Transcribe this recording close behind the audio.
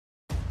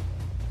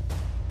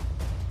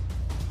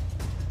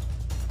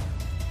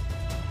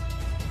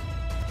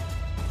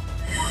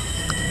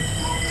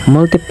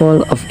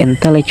multiple of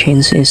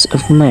intelligences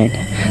of man.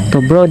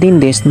 To broaden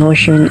this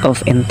notion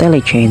of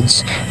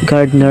intelligence,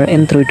 Gardner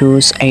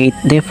introduced 8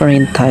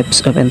 different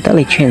types of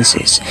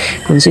intelligences,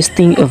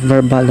 consisting of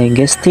verbal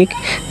linguistic,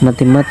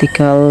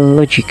 mathematical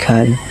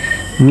logical,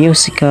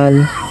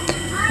 musical,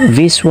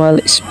 visual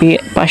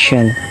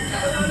spatial,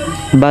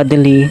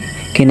 bodily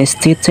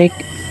kinesthetic,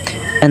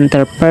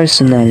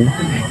 interpersonal,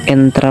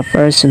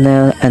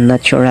 intrapersonal, and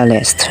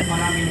naturalist.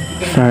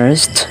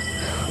 First,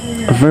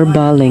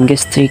 verbal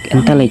linguistic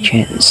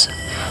intelligence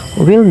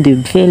will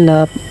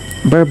develop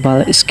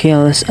verbal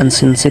skills and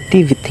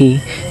sensitivity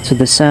to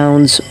the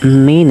sounds,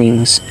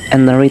 meanings,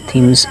 and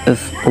rhythms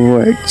of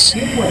words.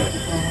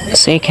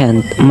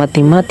 Second,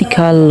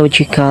 mathematical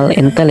logical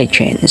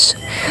intelligence,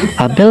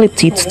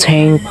 ability to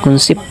think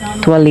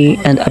conceptually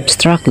and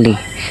abstractly,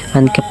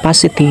 and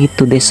capacity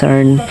to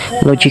discern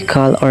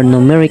logical or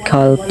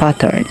numerical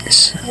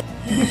patterns.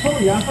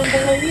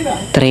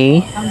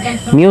 3.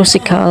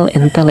 Musical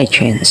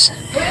intelligence,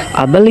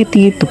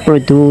 ability to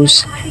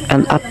produce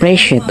and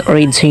appreciate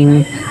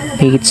rhythm,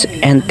 pitch,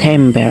 and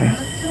timbre.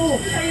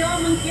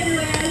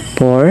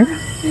 4.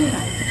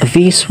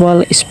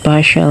 Visual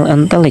spatial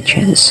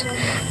intelligence,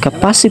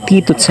 capacity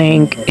to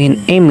think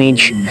in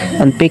image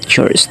and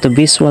pictures to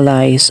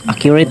visualize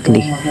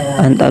accurately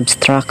and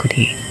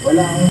abstractly.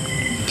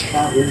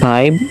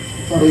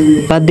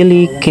 5.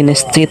 Bodily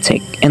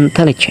kinesthetic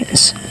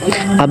intelligence,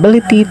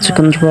 ability to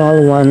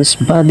control one's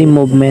body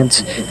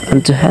movements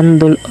and to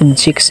handle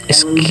objects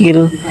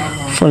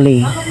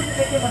skillfully.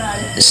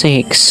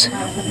 6.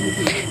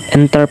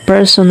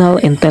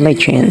 Interpersonal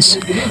intelligence,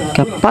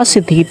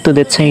 capacity to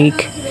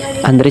detect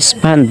and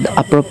respond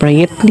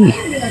appropriately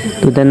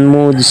to the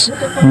moods,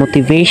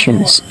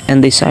 motivations,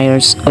 and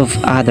desires of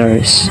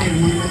others.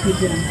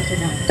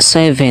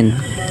 7.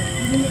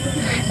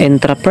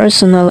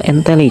 Intrapersonal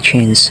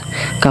intelligence,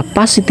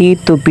 capacity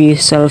to be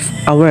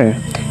self-aware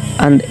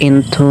and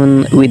in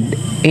tune with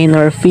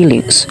inner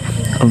feelings,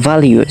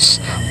 values,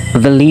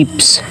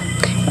 beliefs,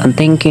 and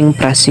thinking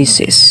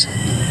processes.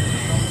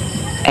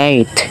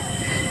 8.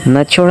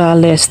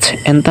 Naturalist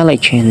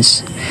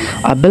intelligence,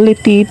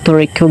 ability to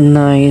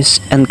recognize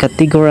and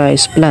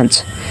categorize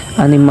plants,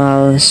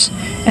 animals,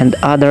 and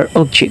other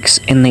objects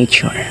in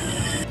nature.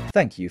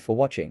 Thank you for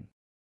watching.